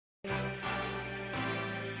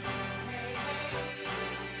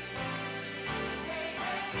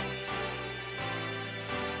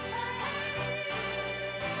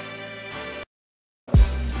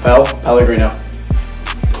Pellegrino.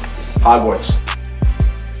 Hogwarts.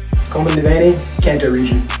 Coleman Devaney, Kanto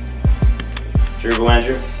region. Drew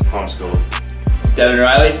Belanger, homeschool. Devin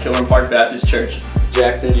Riley, Kilburn Park Baptist Church.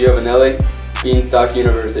 Jackson Giovanelli, Beanstalk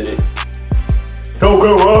University.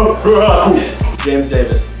 James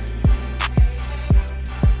Davis.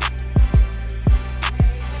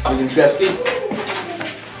 Wiganchevsky.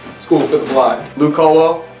 School for the Blind. Luke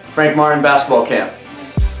Colwell, Frank Martin Basketball Camp.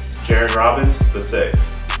 Jaron Robbins, the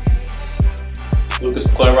 6. Lucas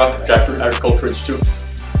McClellan, Stratford Agriculture Institute.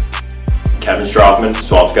 Kevin Strothman,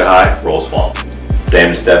 Swampscott High, Roll Swamp.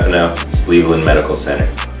 Sam DeStefano, Cleveland Medical Center.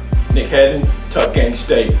 Nick Hedden, Tuck Gang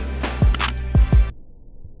State.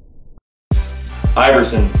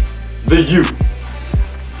 Iverson, the U.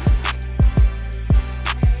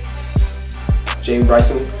 James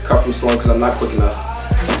Bryson, cut from Storm because I'm not quick enough.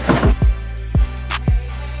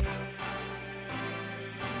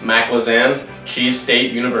 Mac Lazan, Cheese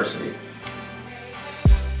State University.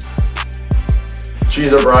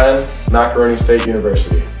 Cheese O'Brien, Macaroni State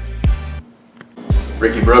University.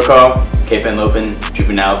 Ricky Brokaw, Cape Henlopen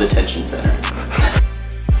Juvenile Detention Center.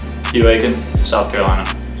 Hugh Aiken, South Carolina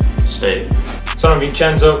State. Sono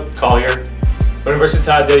Vincenzo, Collier,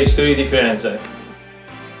 Università degli Studi di Firenze.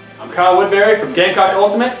 I'm Kyle Woodbury from Gamecock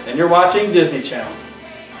Ultimate, and you're watching Disney Channel.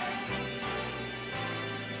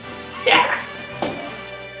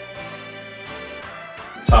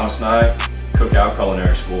 Thomas Nye, Cookout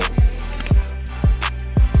Culinary School.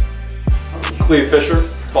 Cleve Fisher,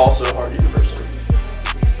 Balsa Hart University.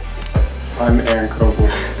 I'm Aaron Coble.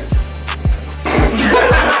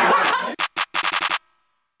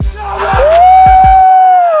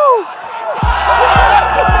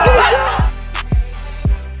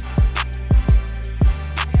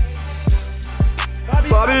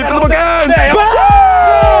 Bobby for the Buckeyes! Hey,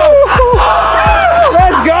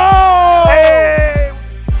 let's go! Hey.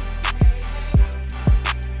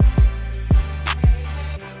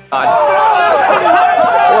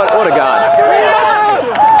 What a god.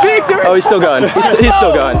 Oh, he's still going. He's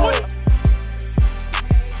still going.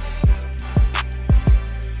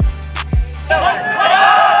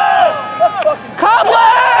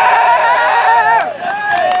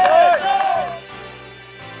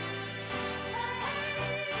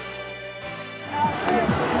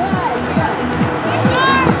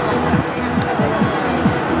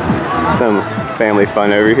 Some family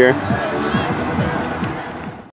fun over here.